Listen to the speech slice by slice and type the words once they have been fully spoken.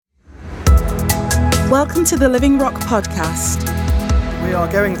Welcome to the Living Rock podcast. We are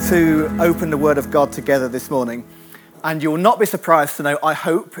going to open the Word of God together this morning, and you'll not be surprised to know, I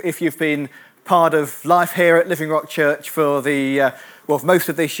hope, if you've been part of life here at Living Rock Church for for most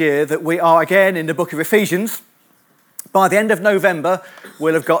of this year, that we are again in the book of Ephesians. By the end of November,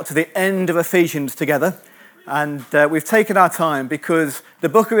 we'll have got to the end of Ephesians together, and we've taken our time because the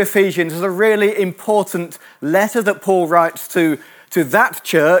book of Ephesians is a really important letter that Paul writes to that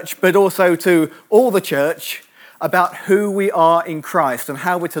church, but also to all the church, about who we are in Christ and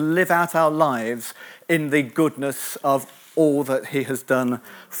how we're to live out our lives in the goodness of all that he has done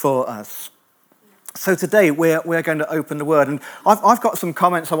for us. So today we're going to open the Word, and I've got some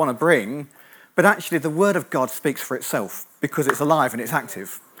comments I want to bring, but actually the Word of God speaks for itself because it's alive and it's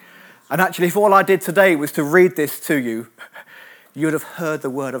active. And actually if all I did today was to read this to you, you'd have heard the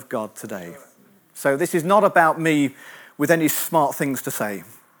Word of God today. So this is not about me with any smart things to say,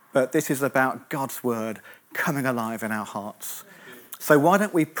 but this is about God's Word coming alive in our hearts. So why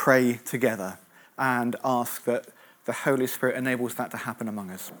don't we pray together and ask that the Holy Spirit enables that to happen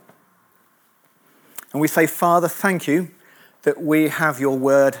among us. And we say, Father, thank you that we have your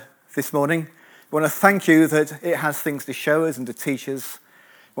Word this morning. We want to thank you that it has things to show us and to teach us.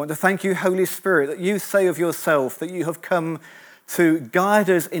 We want to thank you, Holy Spirit, that you say of yourself that you have come to guide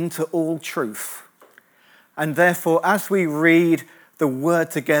us into all truth. And therefore, as we read the Word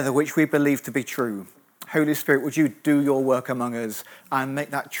together, which we believe to be true, Holy Spirit, would you do your work among us and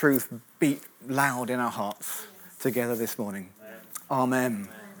make that truth beat loud in our hearts together this morning. Amen.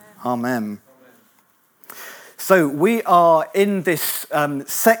 Amen. So we are in this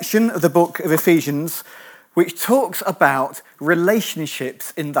section of the book of Ephesians, which talks about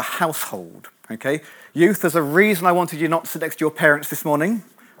relationships in the household. Okay, youth, there's a reason I wanted you not to sit next to your parents this morning.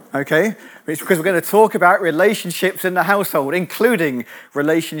 Okay, it's because we're going to talk about relationships in the household, including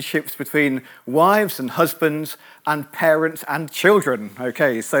relationships between wives and husbands and parents and children.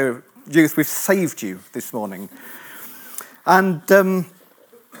 Okay, so youth, we've saved you this morning. And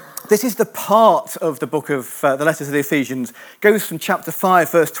this is the part of the book of the letter to the Ephesians. It goes from chapter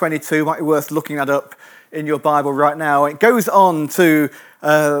 5, verse 22, might be worth looking that up in your Bible right now. It goes on to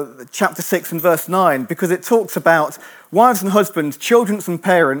chapter 6 and verse 9, because it talks about wives and husbands, children and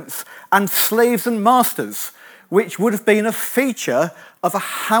parents, and slaves and masters, which would have been a feature of a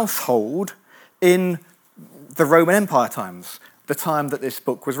household in the Roman Empire times, the time that this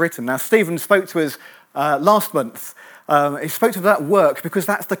book was written. Now, Stephen spoke to us last month. He spoke to that work because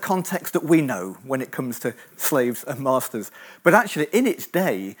that's the context that we know when it comes to slaves and masters. But actually, in its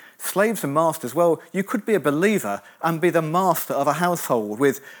day, slaves and masters, well, you could be a believer and be the master of a household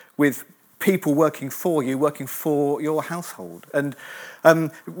with people working for you, working for your household. And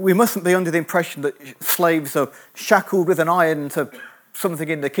we mustn't be under the impression that slaves are shackled with an iron to something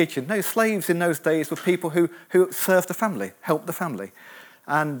in the kitchen. No, slaves in those days were people who served the family, helped the family.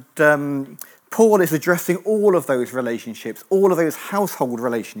 And Paul is addressing all of those relationships, all of those household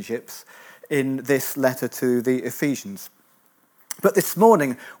relationships in this letter to the Ephesians. But this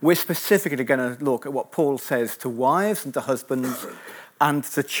morning, we're specifically going to look at what Paul says to wives and to husbands and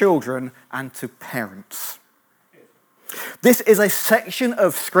to children and to parents. This is a section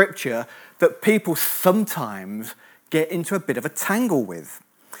of Scripture that people sometimes get into a bit of a tangle with.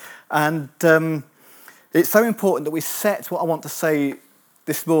 And it's so important that we set what I want to say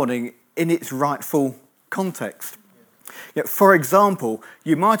this morning in its rightful context. For example,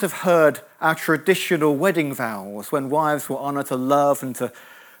 you might have heard our traditional wedding vows when wives were honoured to love and to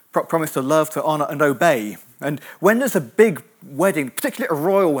promise to love, to honour and obey. And when there's a big wedding, particularly a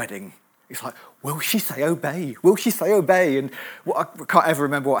royal wedding, it's like, will she say obey? Will she say obey? And I can't ever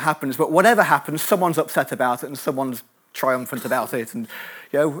remember what happens, but whatever happens, someone's upset about it and someone's triumphant about it. And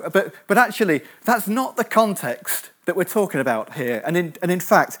but actually, that's not the context that we're talking about here. And in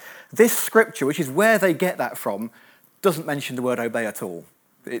fact, this scripture, which is where they get that from, doesn't mention the word obey at all.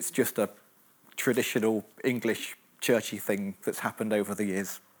 It's just a traditional English churchy thing that's happened over the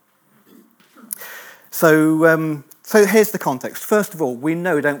years. So here's the context. First of all, we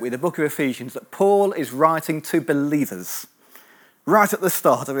know, don't we, the book of Ephesians, that Paul is writing to believers. Right at the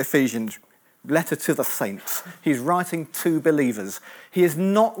start of Ephesians, letter to the saints. He's writing to believers. He is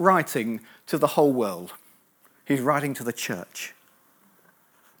not writing to the whole world. He's writing to the church.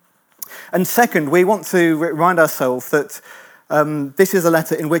 And second, we want to remind ourselves that this is a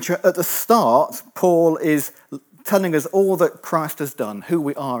letter in which at the start, Paul is telling us all that Christ has done, who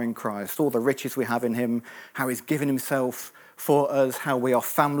we are in Christ, all the riches we have in him, how he's given himself for us, how we are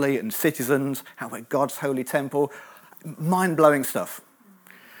family and citizens, how we're God's holy temple. Mind-blowing stuff.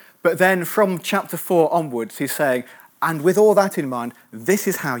 But then from chapter 4 onwards, he's saying, and with all that in mind, this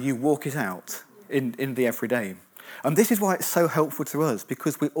is how you walk it out in the everyday. And this is why it's so helpful to us,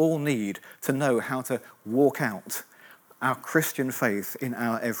 because we all need to know how to walk out our Christian faith in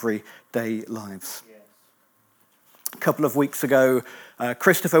our everyday lives. Yes. A couple of weeks ago,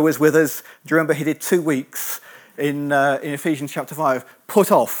 Christopher was with us. Do you remember he did 2 weeks in Ephesians chapter 5,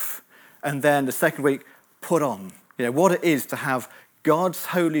 put off, and then the second week, put on. You know, what it is to have God's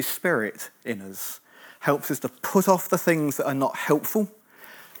Holy Spirit in us helps us to put off the things that are not helpful,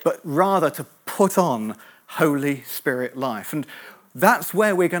 but rather to put on Holy Spirit life. And that's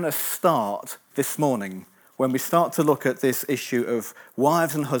where we're going to start this morning, when we start to look at this issue of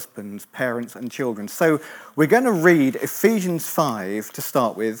wives and husbands, parents and children. So we're going to read Ephesians 5 to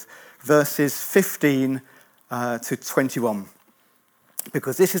start with, verses 15 to 21.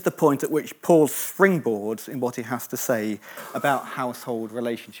 Because this is the point at which Paul springboards in what he has to say about household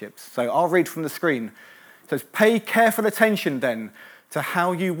relationships. So I'll read from the screen. It says, "Pay careful attention then to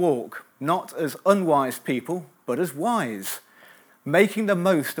how you walk, not as unwise people, but as wise, making the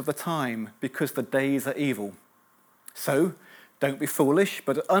most of the time because the days are evil. So don't be foolish,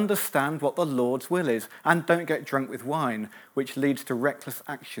 but understand what the Lord's will is, and don't get drunk with wine, which leads to reckless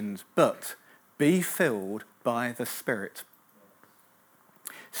actions, but be filled by the Spirit,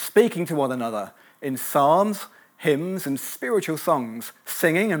 speaking to one another in psalms, hymns, and spiritual songs,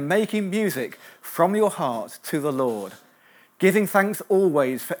 singing and making music from your heart to the Lord, giving thanks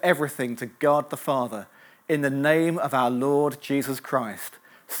always for everything to God the Father, in the name of our Lord Jesus Christ,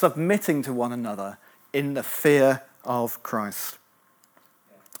 submitting to one another in the fear of Christ."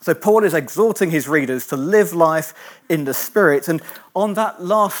 So Paul is exhorting his readers to live life in the Spirit. And on that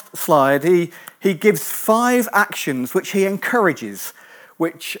last slide, he gives 5 actions which he encourages,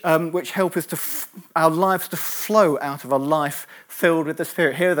 which help us our lives to flow out of a life filled with the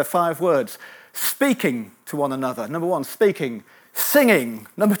Spirit. Here are the 5 words. Speaking to one another. Number 1, speaking. Singing.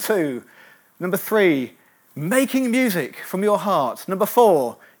 Number 2. Number 3, making music from your heart. Number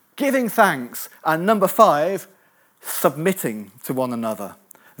 4, giving thanks. And number 5, submitting to one another.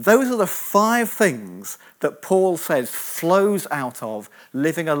 Those are the 5 things that Paul says flows out of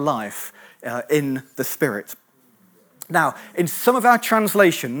living a life in the Spirit. Now, in some of our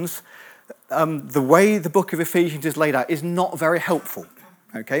translations, the way the book of Ephesians is laid out is not very helpful,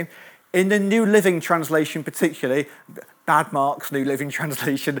 okay? In the New Living Translation particularly, Bad Mark's New Living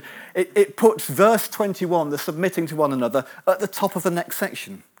Translation, it puts verse 21, the submitting to one another, at the top of the next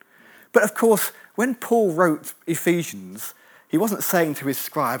section. But of course, when Paul wrote Ephesians, he wasn't saying to his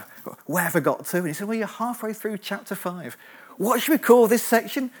scribe, "Where have I got to?" And he said, "Well, you're halfway through chapter 5. What should we call this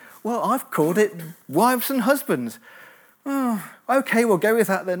section?" "Well, I've called it Wives and Husbands." "Oh, okay, we'll go with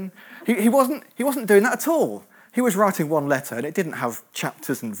that then." He wasn't doing that at all. He was writing one letter, and it didn't have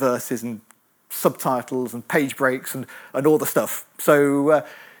chapters and verses and subtitles and page breaks and all the stuff. So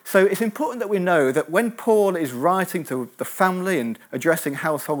it's important that we know that when Paul is writing to the family and addressing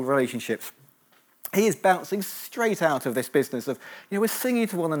household relationships, he is bouncing straight out of this business of, we're singing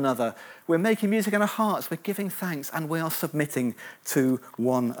to one another, we're making music in our hearts, we're giving thanks, and we are submitting to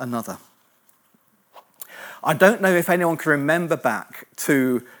one another. I don't know if anyone can remember back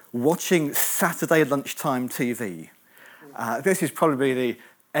to watching Saturday lunchtime TV. This is probably the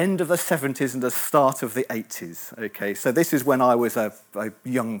end of the 70s and the start of the 80s. Okay, so this is when I was a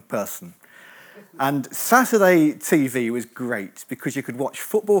young person. And Saturday TV was great because you could watch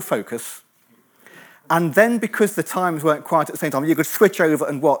Football Focus, and then because the times weren't quite at the same time, you could switch over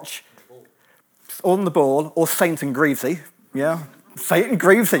and watch On the Ball or Saint and Greavesy. Yeah, Saint and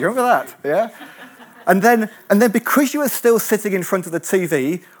Greavesy, remember that? Yeah. And then because you were still sitting in front of the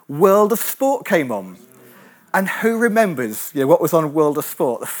TV, World of Sport came on. And who remembers what was on World of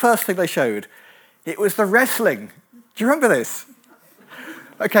Sport? The first thing they showed, it was the wrestling. Do you remember this?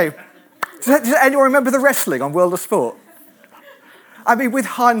 Okay, does anyone remember the wrestling on World of Sport? I mean, with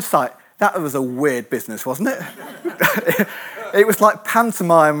hindsight, that was a weird business, wasn't it? It was like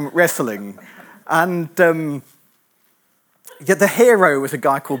pantomime wrestling. And the hero was a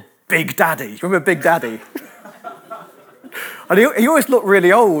guy called Big Daddy. You remember Big Daddy? And he always looked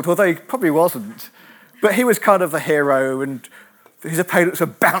really old, although he probably wasn't. But he was kind of the hero, and his opponents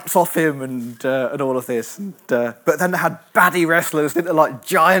would bounce off him and all of this. But then they had baddie wrestlers, didn't they, like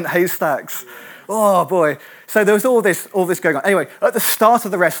giant haystacks. Oh, boy. So there was all this going on. Anyway, at the start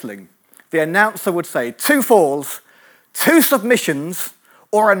of the wrestling, the announcer would say, 2 falls, 2 submissions,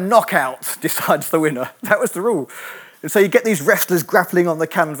 or a knockout decides the winner. That was the rule. And so you get these wrestlers grappling on the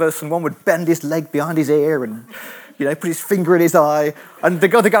canvas, and one would bend his leg behind his ear and put his finger in his eye, and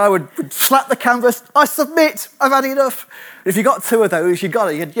the other guy would slap the canvas. "I submit, I've had enough." If you got 2 of those,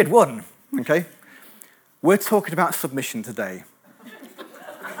 you'd won, okay? We're talking about submission today.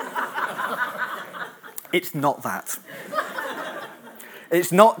 It's not that.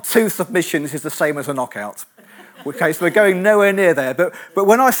 It's not two submissions is the same as a knockout. Okay, so we're going nowhere near there. But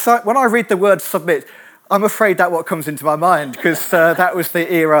when I read the word submit, I'm afraid that's what comes into my mind, because that was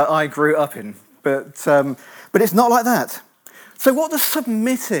the era I grew up in. But it's not like that. So what does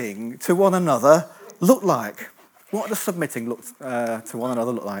submitting to one another look like? What does submitting to one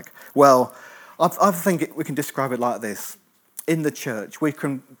another look like? Well, I think we can describe it like this. In the church, we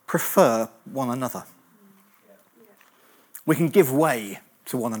can prefer one another. We can give way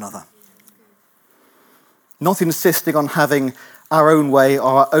to one another. Not insisting on having our own way or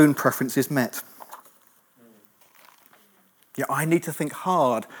our own preferences met. Yeah, I need to think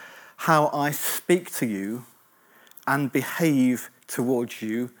hard how I speak to you and behave towards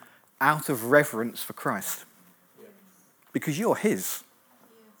you out of reverence for Christ. Because you're his.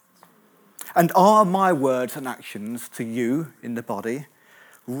 And are my words and actions to you in the body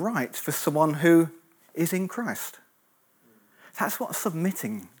right for someone who is in Christ? That's what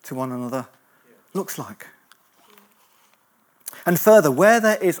submitting to one another looks like. And further, where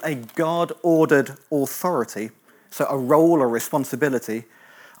there is a God-ordered authority, so a role or responsibility,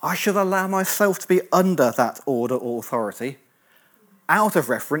 I should allow myself to be under that order or authority out of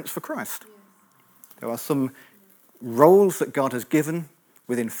reverence for Christ. There are some roles that God has given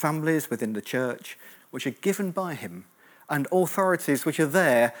within families, within the church, which are given by him, and authorities which are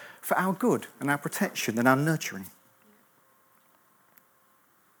there for our good and our protection and our nurturing.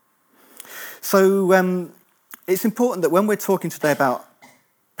 So it's important that when we're talking today about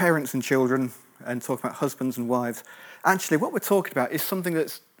parents and children and talking about husbands and wives, actually what we're talking about is something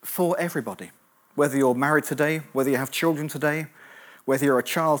that's for everybody. Whether you're married today, whether you have children today, whether you're a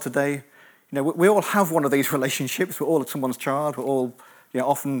child today, you know, we all have one of these relationships. We're all someone's child. We're all, you know,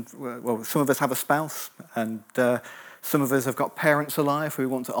 often, well, some of us have a spouse, and some of us have got parents alive who we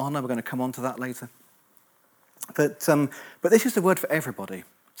want to honour. We're going to come on to that later. But this is the word for everybody.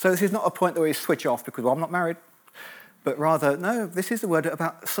 So this is not a point that we switch off because, well, I'm not married. But rather, no, this is the word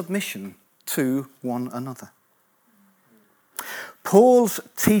about submission to one another. Paul's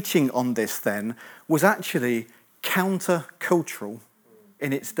teaching on this, then, was actually counter-cultural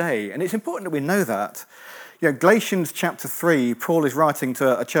in its day. And it's important that we know that. You know, Galatians chapter 3, Paul is writing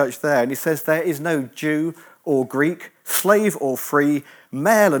to a church there, and he says, there is no Jew or Greek, slave or free,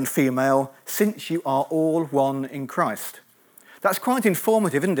 male and female, since you are all one in Christ. That's quite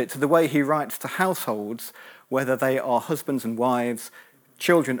informative, isn't it, to the way he writes to households, whether they are husbands and wives,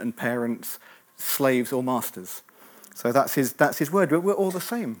 children and parents, slaves or masters. So that's his word. We're all the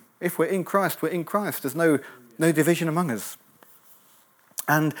same. If we're in Christ, we're in Christ. There's no division among us.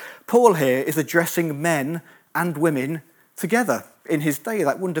 And Paul here is addressing men and women together. In his day,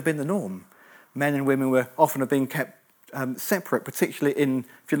 that wouldn't have been the norm. Men and women were often being kept separate, particularly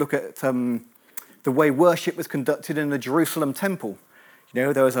if you look at the way worship was conducted in the Jerusalem temple. You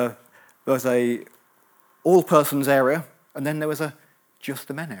know, there was a all persons area, and then there was a just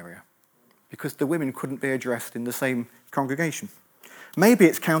the men area, because the women couldn't be addressed in the same congregation. Maybe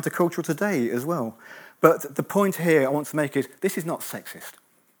it's countercultural today as well. But the point here I want to make is this is not sexist.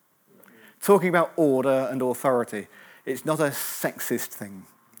 Talking about order and authority, it's not a sexist thing.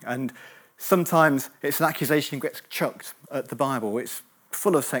 And sometimes it's an accusation that gets chucked at the Bible. It's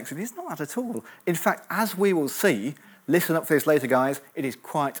full of sexism. It's not that at all. In fact, as we will see, listen up for this later, guys, it is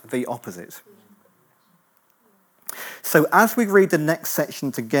quite the opposite. So as we read the next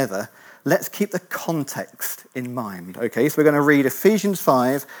section together, let's keep the context in mind. Okay, so we're going to read Ephesians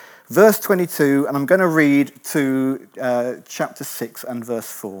 5, verse 22, and I'm going to read to chapter 6 and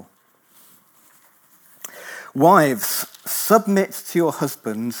verse 4. Wives, submit to your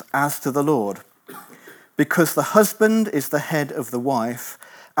husbands as to the Lord, because the husband is the head of the wife,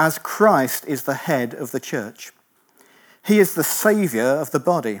 as Christ is the head of the church. He is the Saviour of the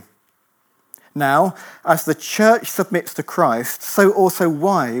body. Now, as the church submits to Christ, so also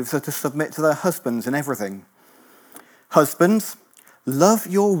wives are to submit to their husbands in everything. Husbands, love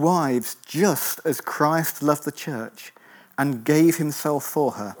your wives just as Christ loved the church and gave himself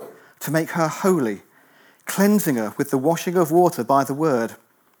for her, to make her holy, cleansing her with the washing of water by the word.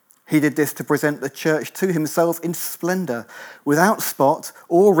 He did this to present the church to himself in splendour, without spot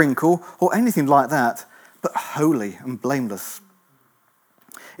or wrinkle or anything like that, but holy and blameless.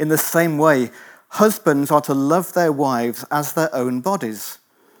 In the same way, husbands are to love their wives as their own bodies.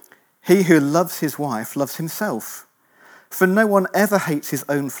 He who loves his wife loves himself. For no one ever hates his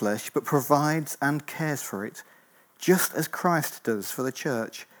own flesh, but provides and cares for it, just as Christ does for the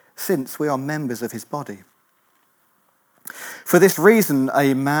church, since we are members of his body. For this reason,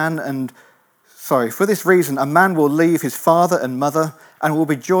 a man will leave his father and mother and will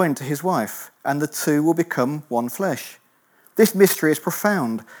be joined to his wife, and the two will become one flesh. This mystery is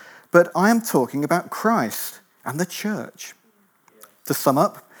profound, but I am talking about Christ and the church. To sum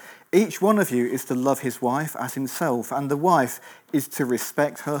up, each one of you is to love his wife as himself, and the wife is to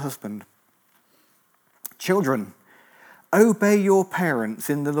respect her husband. Children, obey your parents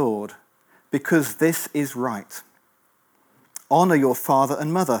in the Lord, because this is right. Honor your father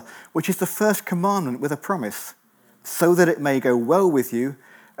and mother, which is the first commandment with a promise, so that it may go well with you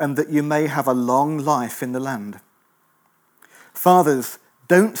and that you may have a long life in the land. Fathers,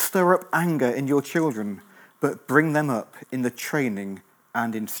 don't stir up anger in your children, but bring them up in the training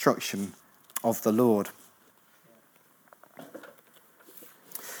and instruction of the Lord.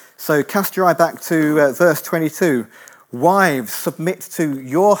 So cast your eye back to verse 22. Wives, submit to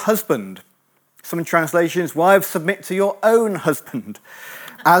your husband. Some translations, wives, submit to your own husband,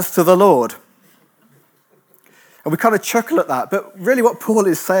 as to the Lord. And we kind of chuckle at that, but really what Paul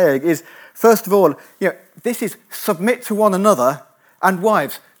is saying is, first of all, this is submit to one another, and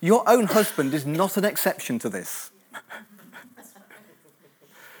wives, your own husband is not an exception to this.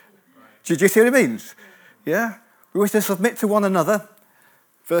 Do you see what it means? Yeah? We wish to submit to one another,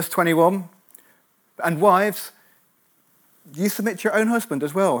 verse 21, and wives, you submit to your own husband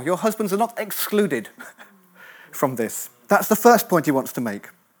as well. Your husbands are not excluded from this. That's the first point he wants to make.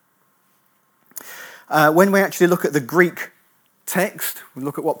 When we actually look at the Greek text, we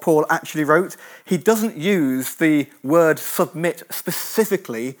look at what Paul actually wrote, he doesn't use the word submit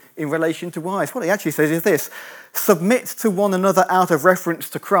specifically in relation to wives. What he actually says is this: submit to one another out of reference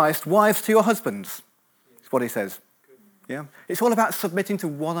to Christ, wives to your husbands. That's what he says. Yeah? It's all about submitting to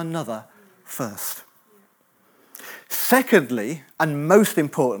one another first. Secondly, and most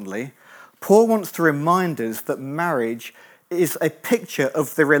importantly, Paul wants to remind us that marriage is a picture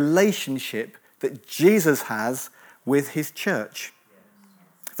of the relationship that Jesus has with his church.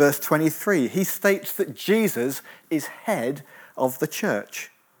 Verse 23, he states that Jesus is head of the church.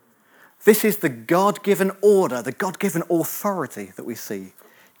 This is the God-given order, the God-given authority that we see.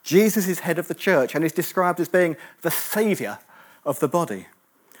 Jesus is head of the church and is described as being the saviour of the body.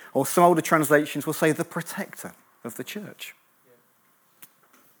 Or some older translations will say the protector of the church.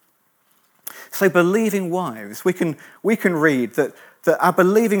 So believing wives, we can read that our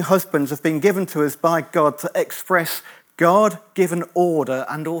believing husbands have been given to us by God to express God-given order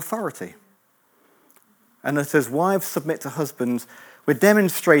and authority. And that as wives submit to husbands, we're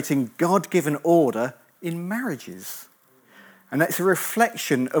demonstrating God-given order in marriages. And that's a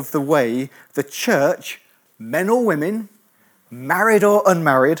reflection of the way the church, men or women, married or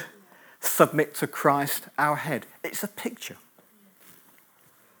unmarried, submit to Christ, our head. It's a picture.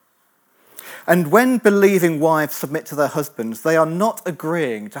 And when believing wives submit to their husbands, they are not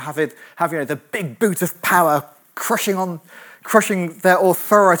agreeing to have the big boot of power crushing their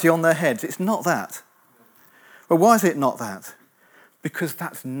authority on their heads. It's not that. Well, why is it not that? Because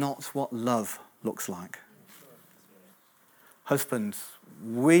that's not what love looks like. Husbands,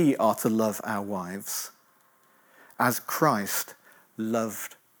 we are to love our wives as Christ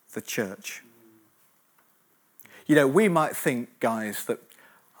loved the church. We might think, guys, that,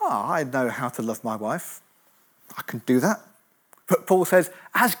 I know how to love my wife. I can do that. But Paul says,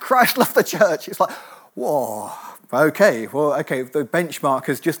 as Christ loved the church. It's like, whoa, okay, the benchmark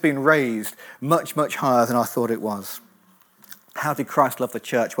has just been raised much, much higher than I thought it was. How did Christ love the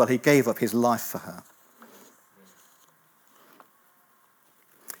church? Well, he gave up his life for her.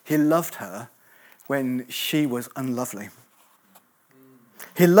 He loved her when she was unlovely.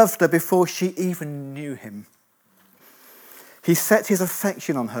 He loved her before she even knew him. He set his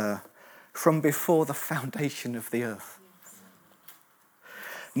affection on her from before the foundation of the earth.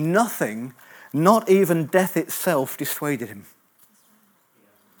 Nothing, not even death itself, dissuaded him.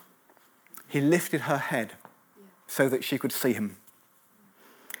 He lifted her head so that she could see him.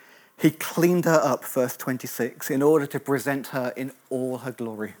 He cleaned her up, verse 26, in order to present her in all her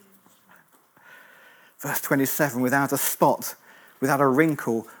glory. Verse 27, without a spot, without a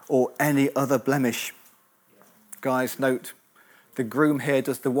wrinkle or any other blemish. Guys, note, the groom here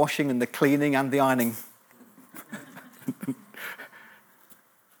does the washing and the cleaning and the ironing.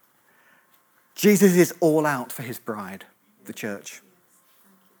 Jesus is all out for his bride, the church.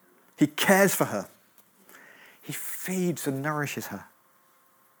 He cares for her. He feeds and nourishes her.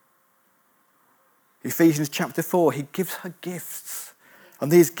 Ephesians chapter 4, he gives her gifts.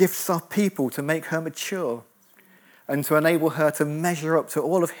 And these gifts are people to make her mature and to enable her to measure up to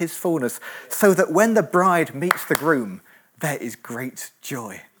all of his fullness, so that when the bride meets the groom, there is great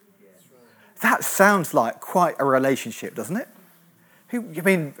joy. That sounds like quite a relationship, doesn't it?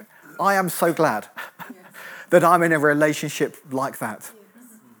 I am so glad that I'm in a relationship like that.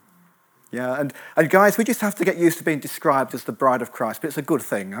 Yeah, and guys, we just have to get used to being described as the bride of Christ, but it's a good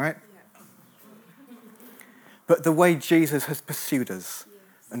thing, all right? But the way Jesus has pursued us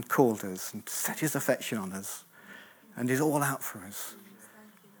and called us and set his affection on us and is all out for us.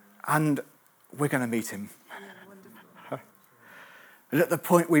 And we're going to meet him. And at the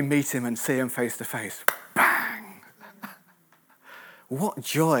point we meet him and see him face to face, bang! What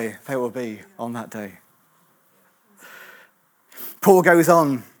joy there will be on that day. Paul goes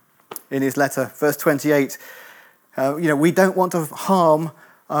on in his letter, verse 28, we don't want to harm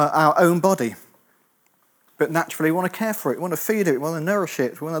our own body. But naturally, we want to care for it, we want to feed it, we want to nourish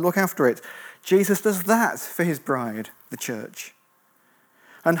it, we want to look after it. Jesus does that for his bride, the church.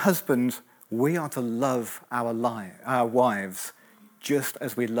 And husbands, we are to love our wives just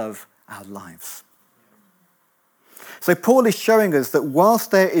as we love our lives. So Paul is showing us that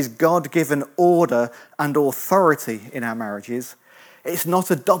whilst there is God-given order and authority in our marriages, it's not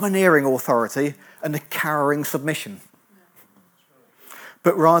a domineering authority and a cowering submission,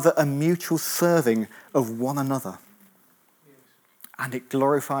 but rather a mutual serving of one another. And it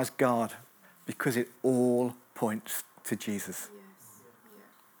glorifies God because it all points to Jesus.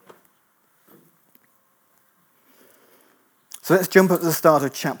 So let's jump up to the start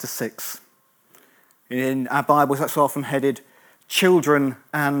of chapter 6. In our Bibles, that's often headed Children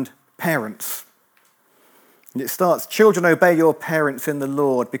and Parents. And it starts, Children, obey your parents in the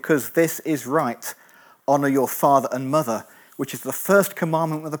Lord, because this is right. Honour your father and mother, which is the first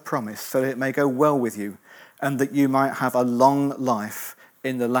commandment with a promise, so that it may go well with you, and that you might have a long life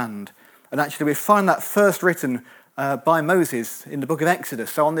in the land. And actually we find that first written by Moses in the book of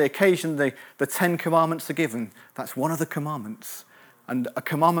Exodus. So on the occasion the 10 commandments are given, that's one of the commandments. And a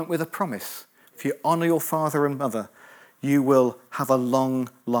commandment with a promise. If you honour your father and mother, you will have a long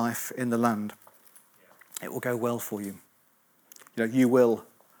life in the land. It will go well for you. You will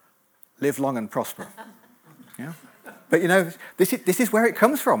live long and prosper. Yeah? But this is where it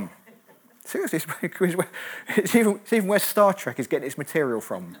comes from. Seriously, it's even where Star Trek is getting its material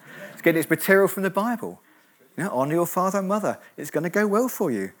from. It's getting its material from the Bible. Honour your father and mother. It's going to go well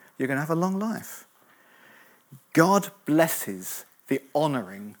for you. You're going to have a long life. God blesses the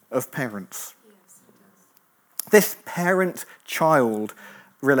honouring of parents. This parent-child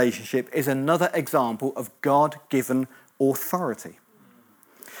relationship is another example of God-given authority.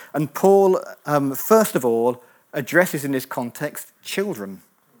 And Paul, first of all, addresses in this context children.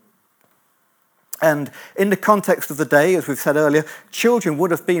 And in the context of the day, as we've said earlier, children would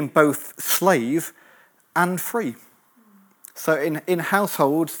have been both slave and free. So in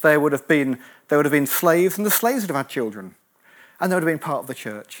households, there would have been slaves, and the slaves would have had children. And they would have been part of the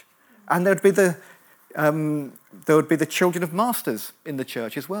church. And there would be the children of masters in the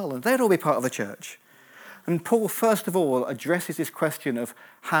church as well, and they'd all be part of the church. And Paul, first of all, addresses this question of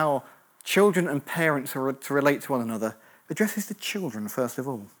how children and parents are to relate to one another, addresses the children first of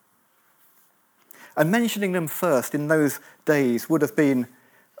all. And mentioning them first in those days would have been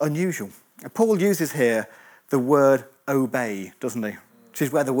unusual. Paul uses here the word obey, doesn't he? Which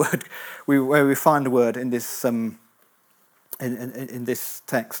is where we find the word in this in this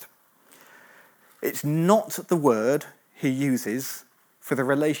text. It's not the word he uses for the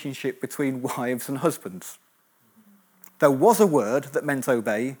relationship between wives and husbands. There was a word that meant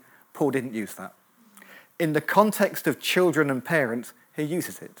obey. Paul didn't use that. In the context of children and parents, he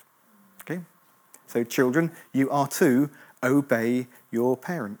uses it. Okay? So children, you are to obey your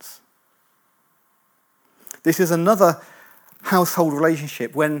parents. This is another household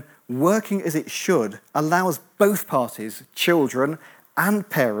relationship when working as it should allows both parties, children and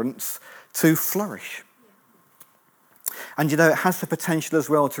parents, to flourish. And it has the potential as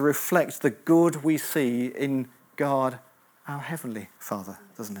well to reflect the good we see in God, our Heavenly Father,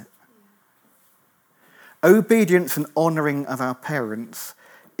 doesn't it? Obedience and honouring of our parents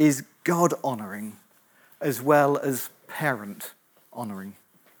is God honouring as well as parent honouring.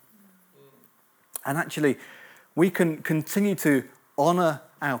 And actually, we can continue to honour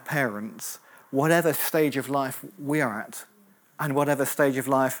our parents whatever stage of life we are at and whatever stage of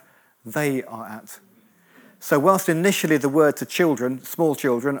life they are at. So whilst initially the word to children, small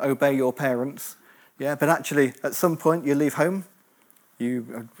children, obey your parents, but actually at some point you leave home,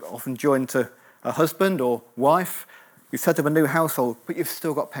 you are often joined to a husband or wife, you set up a new household, but you've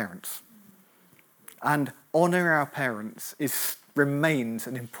still got parents. And honouring our parents remains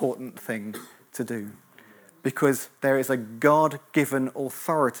an important thing to do because there is a God-given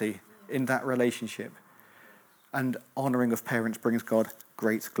authority in that relationship. And honouring of parents brings God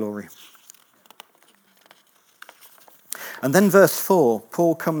great glory. And then verse 4,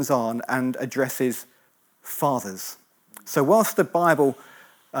 Paul comes on and addresses fathers. So whilst the Bible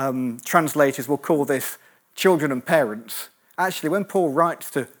translators will call this children and parents, actually when Paul writes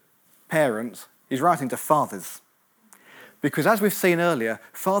to parents, he's writing to fathers. Because as we've seen earlier,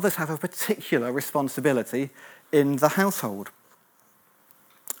 fathers have a particular responsibility in the household,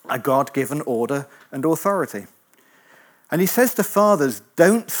 a God-given order and authority. And he says to fathers,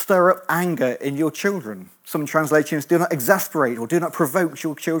 don't stir up anger in your children. Some translations, do not exasperate or do not provoke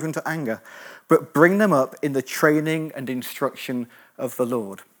your children to anger, but bring them up in the training and instruction of the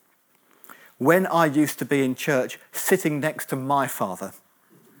Lord. When I used to be in church, sitting next to my father,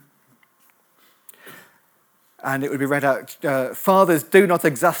 and it would be read out, fathers, do not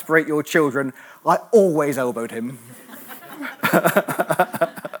exasperate your children. I always elbowed him.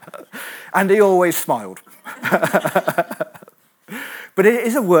 And he always smiled. But it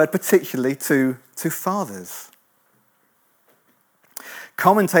is a word particularly to fathers.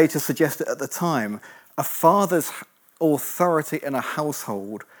 Commentators suggested at the time a father's authority in a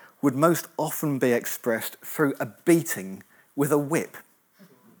household would most often be expressed through a beating with a whip.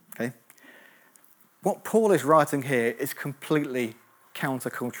 Okay? What Paul is writing here is completely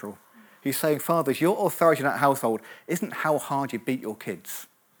countercultural. He's saying, fathers, your authority in that household isn't how hard you beat your kids,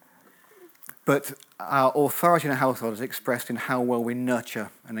 but our authority in a household is expressed in how well we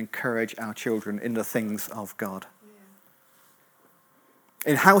nurture and encourage our children in the things of God.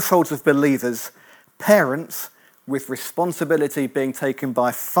 Yeah. In households of believers, parents, with responsibility being taken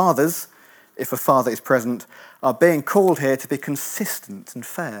by fathers, if a father is present, are being called here to be consistent and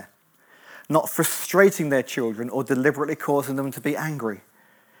fair, not frustrating their children or deliberately causing them to be angry,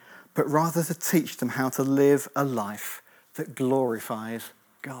 but rather to teach them how to live a life that glorifies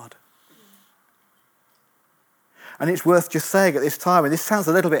God. And it's worth just saying at this time, and this sounds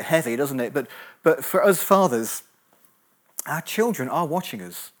a little bit heavy, doesn't it? But for us fathers, our children are watching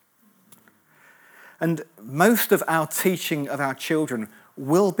us. And most of our teaching of our children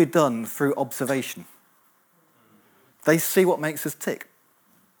will be done through observation. They see what makes us tick.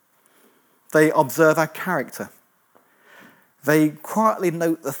 They observe our character. They quietly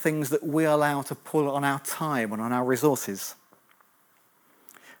note the things that we allow to pull on our time and on our resources.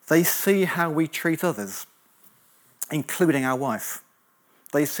 They see how we treat others, including our wife.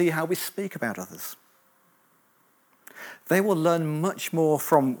 They see how we speak about others. They will learn much more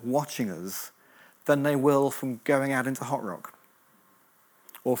from watching us than they will from going out into Hot Rock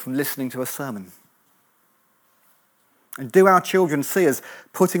or from listening to a sermon. And do our children see us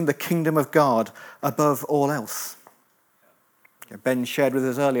putting the kingdom of God above all else? Ben shared with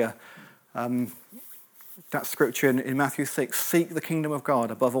us earlier that scripture in Matthew 6, seek the kingdom of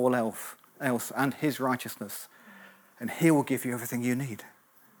God above all else and his righteousness, and he will give you everything you need.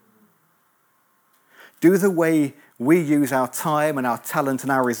 Do the way we use our time and our talent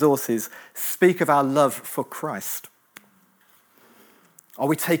and our resources speak of our love for Christ? Are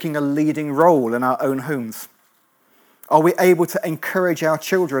we taking a leading role in our own homes? Are we able to encourage our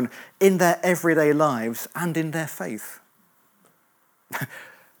children in their everyday lives and in their faith?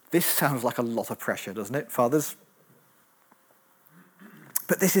 This sounds like a lot of pressure, doesn't it, fathers?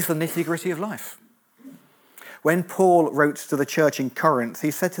 But this is the nitty-gritty of life. When Paul wrote to the church in Corinth,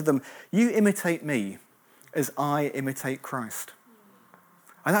 he said to them, you imitate me as I imitate Christ.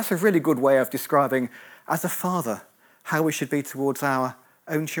 And that's a really good way of describing, as a father, how we should be towards our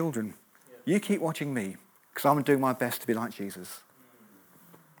own children. You keep watching me, because I'm doing my best to be like Jesus.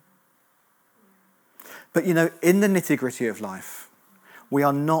 But you know, in the nitty-gritty of life, we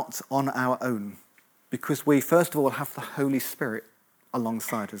are not on our own, because we, first of all, have the Holy Spirit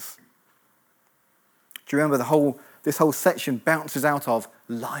alongside us. Do you remember this whole section bounces out of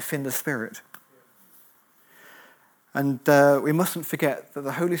life in the Spirit? And we mustn't forget that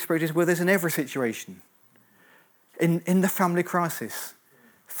the Holy Spirit is with us in every situation. In the family crisis,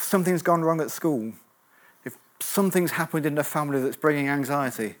 if something's gone wrong at school, if something's happened in the family that's bringing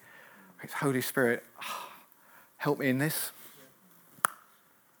anxiety, it's Holy Spirit, help me in this.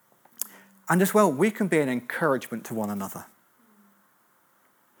 And as well, we can be an encouragement to one another.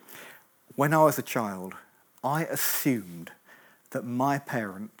 When I was a child, I assumed that my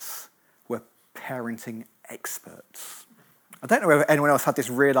parents were parenting experts. I don't know whether anyone else had this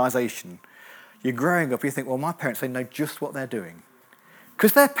realization. You're growing up, you think, well, my parents, they know just what they're doing.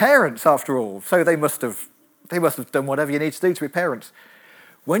 Because they're parents, after all, so they must have done whatever you need to do to be parents.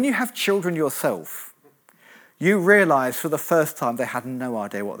 When you have children yourself, you realize for the first time they had no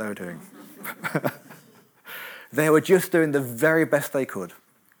idea what they were doing. They were just doing the very best they could.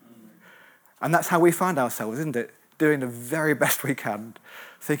 And that's how we find ourselves, isn't it? Doing the very best we can,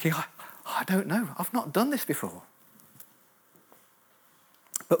 thinking, I don't know, I've not done this before.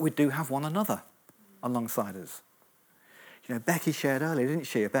 But we do have one another. alongside us. You know, Becky shared earlier, didn't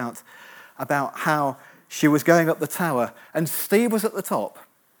she, about how she was going up the tower and Steve was at the top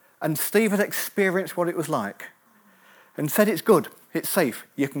and Steve had experienced what it was like and said, it's good, it's safe,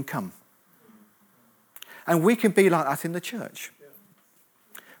 you can come. And we can be like that in the church.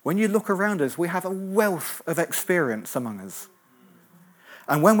 When you look around us, we have a wealth of experience among us.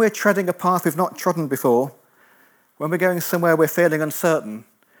 And when we're treading a path we've not trodden before, when we're going somewhere we're feeling uncertain,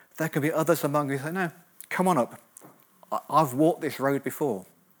 there can be others among us who say, no, come on up. I've walked this road before.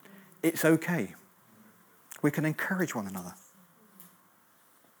 It's okay. We can encourage one another.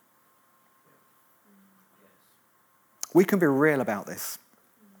 We can be real about this.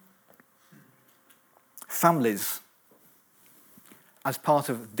 Families, as part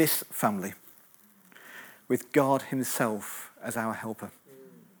of this family, with God himself as our helper.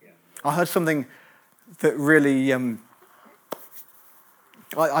 I heard something that really, I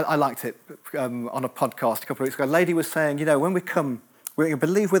liked it on a podcast a couple of weeks ago. A lady was saying, you know, when we come, we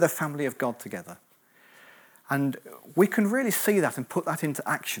believe we're the family of God together. And we can really see that and put that into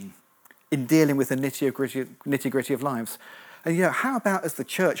action in dealing with the nitty-gritty of lives. And, you know, how about as the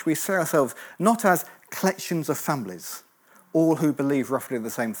church, we see ourselves not as collections of families, all who believe roughly the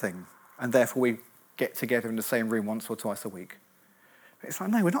same thing, and therefore we get together in the same room once or twice a week. It's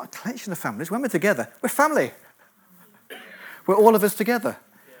like, no, we're not a collection of families. When we're together, we're family. We're all of us together.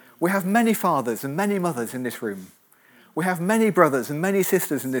 We have many fathers and many mothers in this room. We have many brothers and many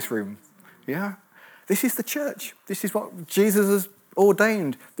sisters in this room. Yeah? This is the church. This is what Jesus has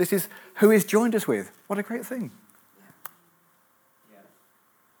ordained. This is who he's joined us with. What a great thing.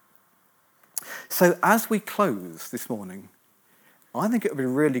 So as we close this morning, I think it would be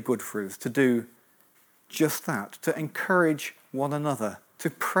really good for us to do just that, to encourage one another, to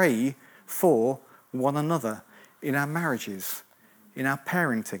pray for one another in our marriages, in our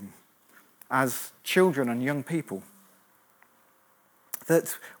parenting, as children and young people,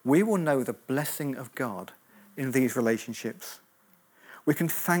 that we will know the blessing of God in these relationships. We can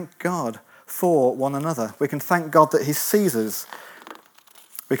thank God for one another. We can thank God that he sees us.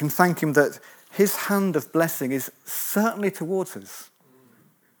 We can thank him that his hand of blessing is certainly towards us.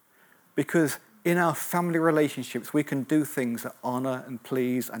 Because in our family relationships, we can do things that honour and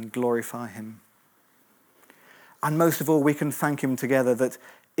please and glorify him. And most of all, we can thank him together that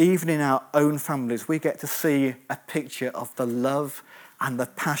even in our own families, we get to see a picture of the love and the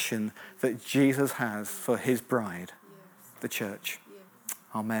passion that Jesus has for his bride, the church.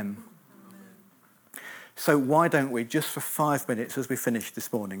 Amen. So why don't we, just for 5 minutes as we finish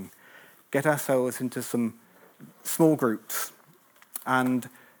this morning, get ourselves into some small groups. And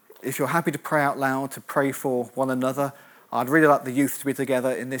if you're happy to pray out loud, to pray for one another, I'd really like the youth to be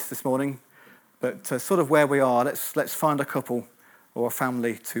together in this morning. But sort of where we are, let's find a couple or a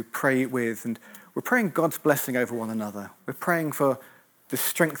family to pray with. And we're praying God's blessing over one another. We're praying for the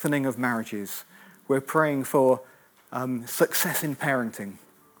strengthening of marriages. We're praying for success in parenting.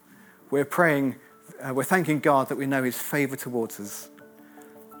 We're thanking God that we know his favour towards us.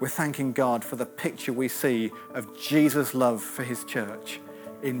 We're thanking God for the picture we see of Jesus' love for his church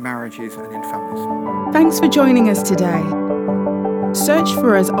in marriages and in families. Thanks for joining us today. Search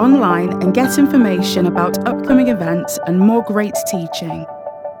for us online and get information about upcoming events and more great teaching.